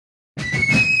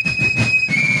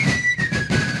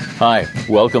Hi,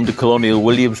 welcome to Colonial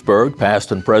Williamsburg,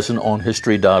 past and present on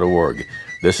History.org.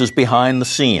 This is Behind the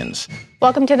Scenes.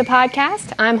 Welcome to the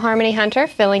podcast. I'm Harmony Hunter,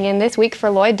 filling in this week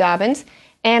for Lloyd Dobbins.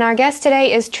 And our guest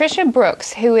today is Tricia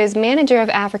Brooks, who is manager of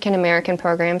African American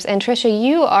programs. And Tricia,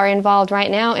 you are involved right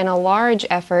now in a large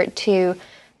effort to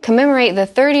commemorate the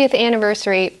 30th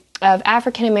anniversary of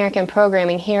African American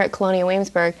programming here at Colonial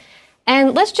Williamsburg.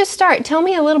 And let's just start. Tell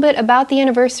me a little bit about the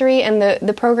anniversary and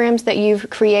the programs that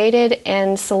you've created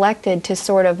and selected to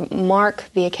sort of mark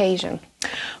the occasion.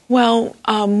 Well,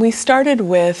 we started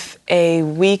with a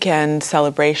weekend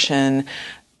celebration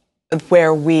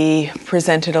where we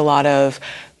presented a lot of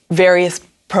various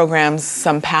programs,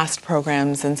 some past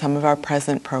programs and some of our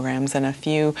present programs, and a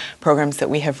few programs that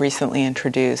we have recently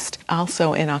introduced.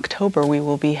 Also in October, we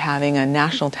will be having a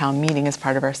national town meeting as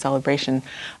part of our celebration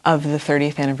of the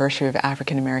 30th anniversary of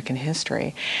African American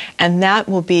history. And that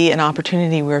will be an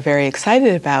opportunity we're very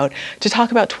excited about to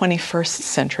talk about 21st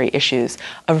century issues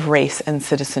of race and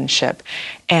citizenship,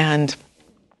 and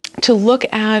to look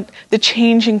at the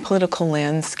changing political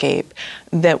landscape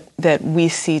that we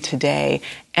see today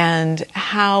and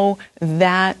how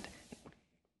that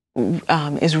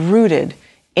is rooted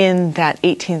in that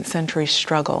 18th century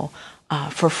struggle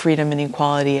for freedom and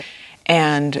equality.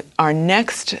 And our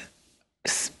next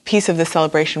piece of the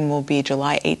celebration will be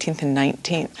July 18th and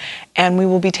 19th, and we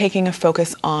will be taking a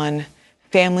focus on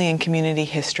family and community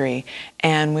history,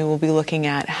 and we will be looking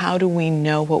at how do we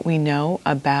know what we know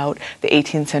about the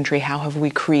 18th century, how have we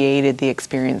created the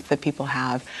experience that people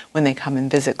have when they come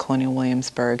and visit Colonial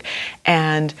Williamsburg,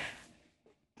 and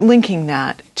linking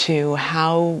that to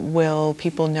how will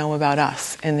people know about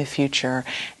us in the future,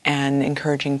 and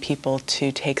encouraging people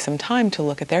to take some time to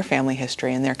look at their family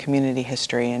history and their community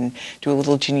history and do a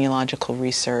little genealogical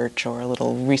research or a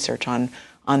little research on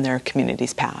their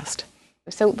community's past.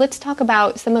 So let's talk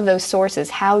about some of those sources.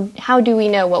 How do we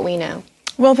know what we know?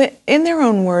 Well, the In Their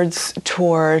Own Words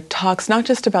tour talks not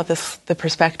just about the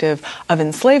perspective of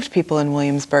enslaved people in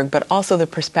Williamsburg, but also the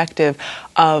perspective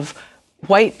of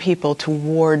white people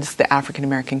towards the African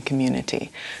American community.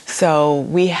 So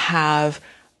we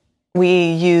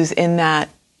use in that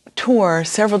tour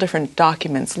several different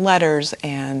documents, letters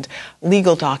and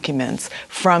legal documents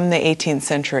from the 18th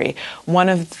century. One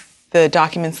of the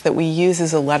documents that we use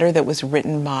is a letter that was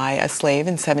written by a slave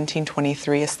in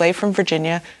 1723, a slave from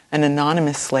Virginia, an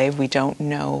anonymous slave. We don't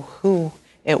know who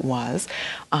it was.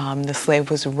 The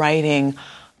slave was writing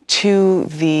to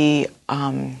the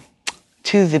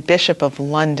Bishop of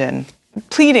London,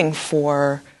 pleading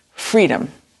for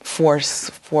freedom for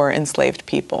enslaved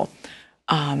people.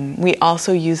 We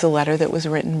also use a letter that was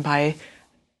written by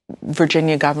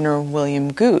Virginia Governor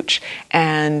William Gooch,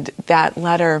 and that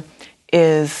letter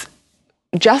is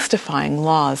justifying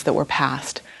laws that were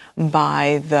passed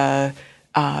by the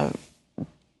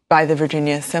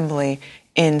Virginia Assembly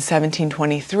in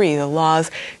 1723. The laws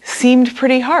seemed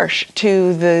pretty harsh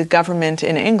to the government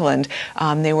in England.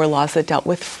 They were laws that dealt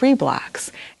with free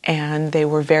blacks, and they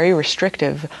were very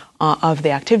restrictive of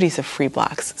the activities of free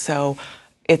blacks. So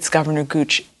it's Governor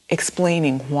Gooch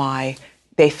explaining why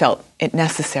they felt it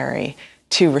necessary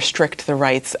to restrict the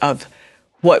rights of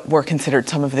what were considered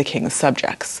some of the king's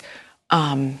subjects.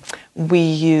 We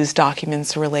use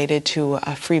documents related to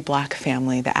a free black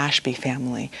family, the Ashby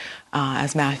family,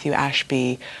 as Matthew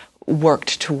Ashby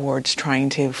worked towards trying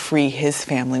to free his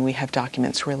family. We have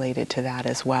documents related to that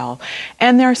as well.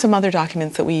 And there are some other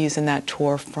documents that we use in that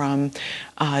tour from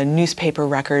newspaper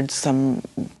records.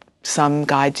 Some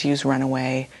guides use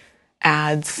runaway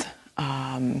ads,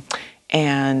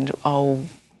 and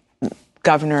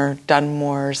Governor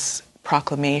Dunmore's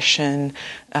proclamation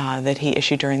that he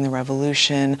issued during the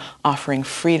Revolution, offering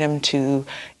freedom to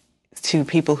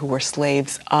people who were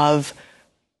slaves of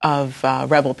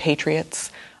rebel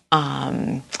patriots.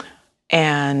 And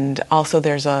also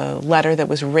there's a letter that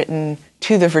was written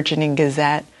to the Virginia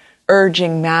Gazette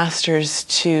urging masters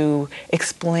to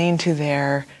explain to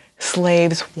their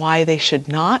slaves why they should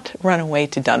not run away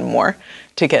to Dunmore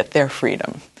to get their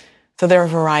freedom. So there are a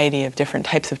variety of different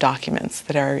types of documents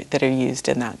that are used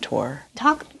in that tour.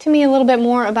 Talk to me a little bit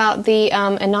more about the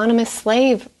anonymous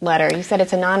slave letter. You said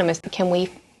it's anonymous. Can we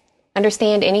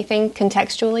understand anything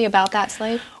contextually about that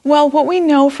slave? Well, what we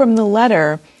know from the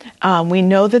letter, we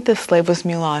know that the slave was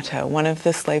mulatto. One of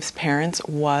the slave's parents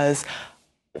was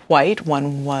white,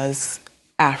 one was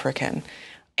African.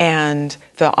 And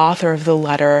the author of the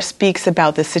letter speaks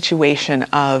about the situation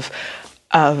of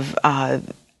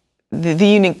the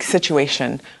unique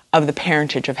situation of the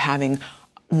parentage of having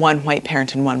one white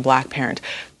parent and one black parent.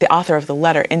 The author of the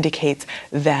letter indicates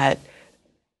that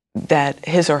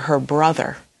his or her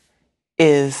brother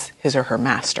is his or her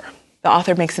master. The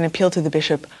author makes an appeal to the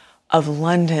Bishop of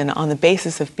London on the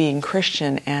basis of being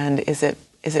Christian, and is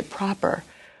it proper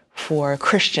for a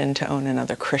Christian to own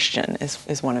another Christian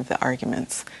is one of the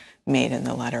arguments made in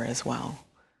the letter as well.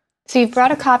 So you've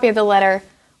brought a copy of the letter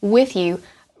with you.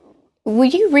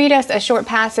 Would you read us a short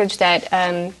passage that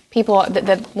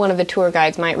that one of the tour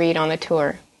guides might read on the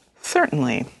tour?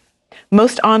 Certainly.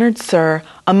 Most honored sir,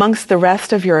 amongst the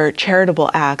rest of your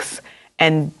charitable acts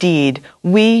and deed,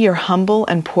 we, your humble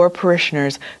and poor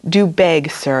parishioners, do beg,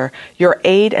 sir, your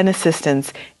aid and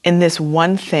assistance in this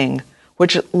one thing,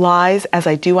 which lies, as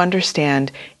I do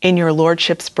understand, in your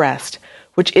lordship's breast,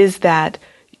 which is that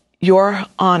your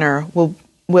honor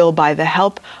will, by the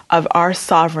help of our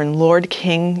sovereign Lord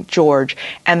King George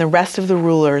and the rest of the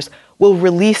rulers, will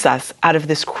release us out of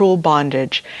this cruel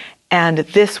bondage. And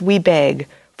this we beg,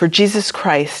 for Jesus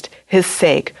Christ, his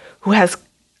sake, who has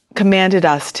commanded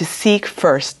us to seek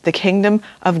first the kingdom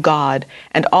of God,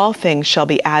 and all things shall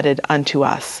be added unto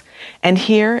us. And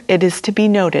here it is to be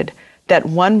noted that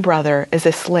one brother is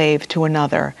a slave to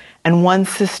another, and one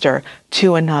sister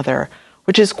to another,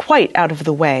 which is quite out of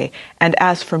the way. And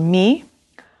as for me,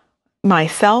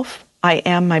 myself, I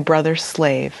am my brother's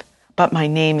slave, but my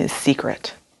name is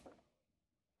secret.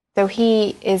 So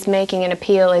he is making an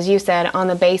appeal, as you said, on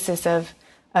the basis of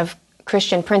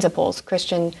Christian principles,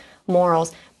 Christian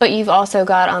morals. But you've also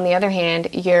got, on the other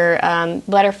hand, your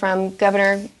letter from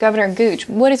Governor Gooch.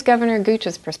 What is Governor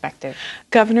Gooch's perspective?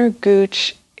 Governor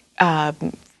Gooch,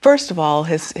 first of all,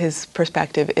 his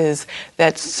perspective is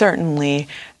that certainly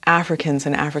Africans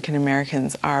and African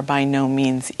Americans are by no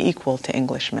means equal to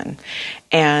Englishmen.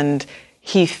 And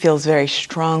he feels very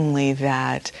strongly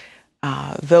that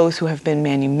those who have been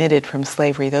manumitted from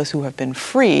slavery, those who have been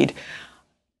freed,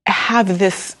 have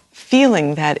this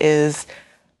feeling that is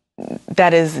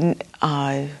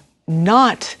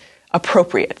not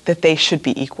appropriate, that they should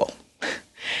be equal.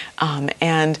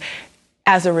 And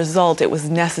as a result, it was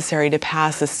necessary to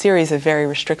pass a series of very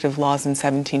restrictive laws in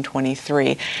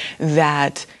 1723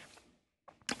 that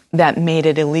made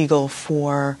it illegal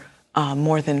for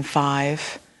more than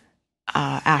 5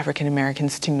 African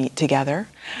Americans to meet together,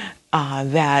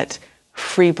 that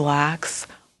free blacks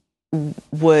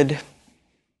would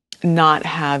not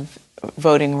have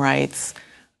voting rights,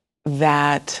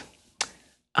 that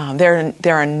there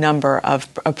are a number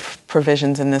of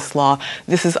provisions in this law.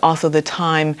 This is also the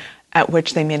time at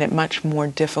which they made it much more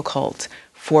difficult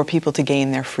for people to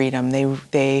gain their freedom.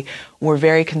 They were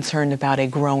very concerned about a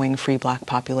growing free black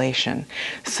population.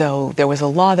 So there was a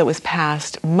law that was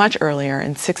passed much earlier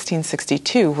in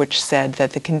 1662, which said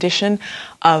that the condition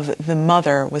of the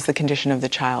mother was the condition of the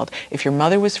child. If your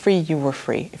mother was free, you were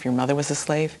free. If your mother was a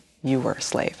slave, you were a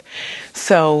slave.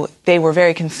 So they were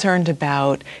very concerned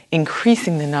about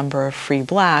increasing the number of free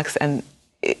blacks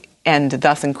and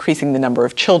thus increasing the number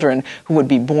of children who would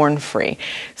be born free.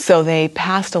 So they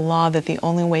passed a law that the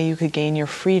only way you could gain your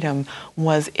freedom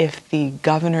was if the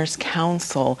governor's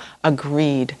council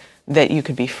agreed that you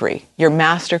could be free. Your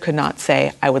master could not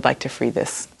say, I would like to free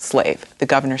this slave. The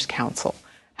governor's council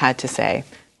had to say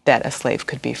that a slave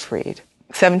could be freed.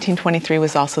 1723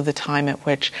 was also the time at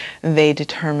which they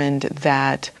determined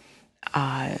that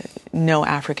no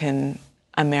African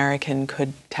American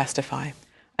could testify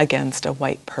against a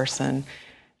white person.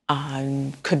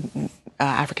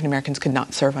 African Americans could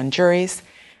not serve on juries,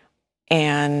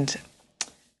 and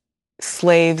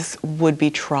slaves would be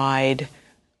tried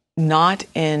not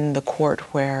in the court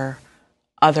where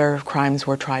other crimes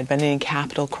were tried, but any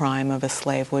capital crime of a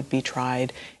slave would be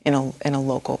tried in a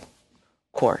local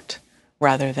court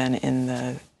rather than in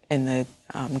the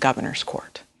governor's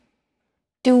court.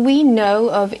 Do we know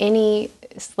of any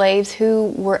slaves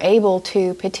who were able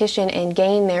to petition and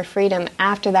gain their freedom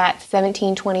after that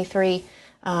 1723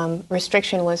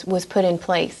 restriction was put in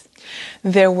place?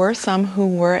 There were some who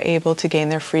were able to gain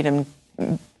their freedom.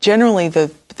 Generally,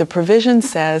 the provision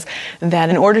says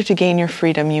that in order to gain your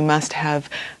freedom, you must have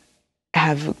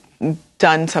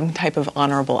done some type of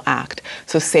honorable act.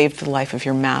 So saved the life of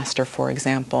your master, for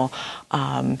example.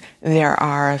 There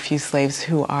are a few slaves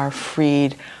who are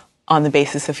freed on the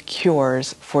basis of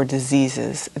cures for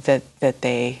diseases that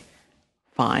they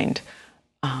find.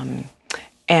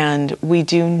 And we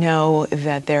do know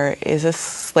that there is a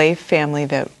slave family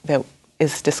that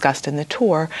is discussed in the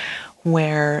tour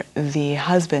where the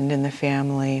husband in the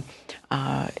family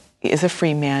is a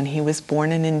free man. He was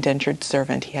born an indentured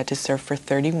servant. He had to serve for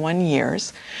 31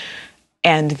 years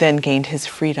and then gained his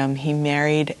freedom. He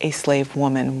married a slave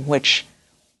woman, which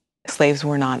slaves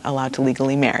were not allowed to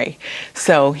legally marry.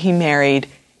 So he married,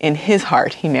 in his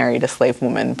heart, he married a slave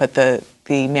woman, but the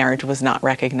marriage was not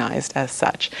recognized as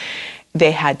such.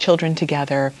 they had children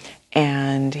together,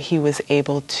 and he was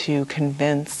able to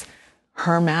convince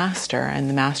her master and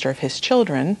the master of his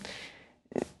children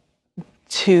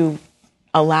to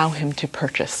allow him to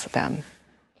purchase them.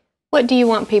 What do you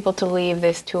want people to leave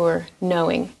this tour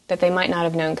knowing that they might not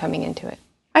have known coming into it?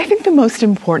 I think the most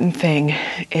important thing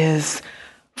is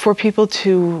for people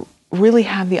to really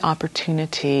have the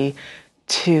opportunity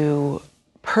to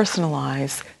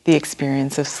personalize the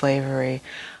experience of slavery.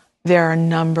 There are a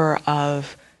number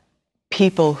of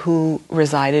people who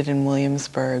resided in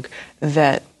Williamsburg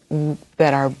that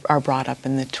are brought up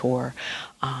in the tour,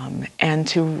 and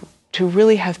to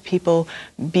really have people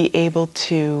be able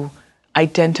to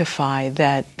identify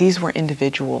that these were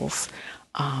individuals,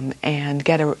 and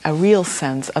get a real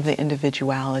sense of the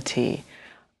individuality.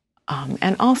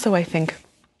 And also, I think,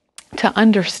 to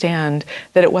understand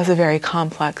that it was a very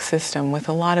complex system with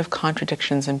a lot of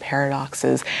contradictions and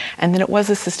paradoxes, and that it was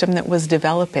a system that was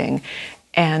developing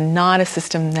and not a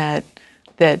system that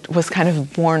was kind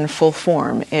of born full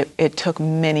form. It took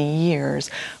many years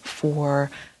for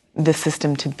the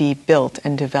system to be built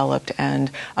and developed,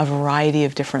 and a variety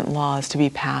of different laws to be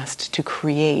passed to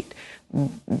create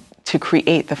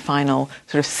the final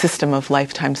sort of system of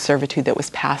lifetime servitude that was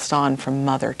passed on from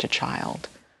mother to child.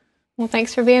 Well,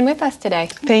 thanks for being with us today.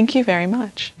 Thank you very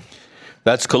much.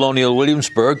 That's Colonial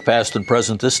Williamsburg, past and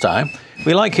present this time.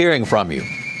 We like hearing from you.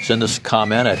 Send us a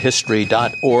comment at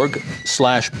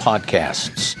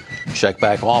history.org/podcasts. Check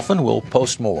back often. We'll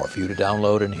post more for you to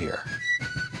download and hear.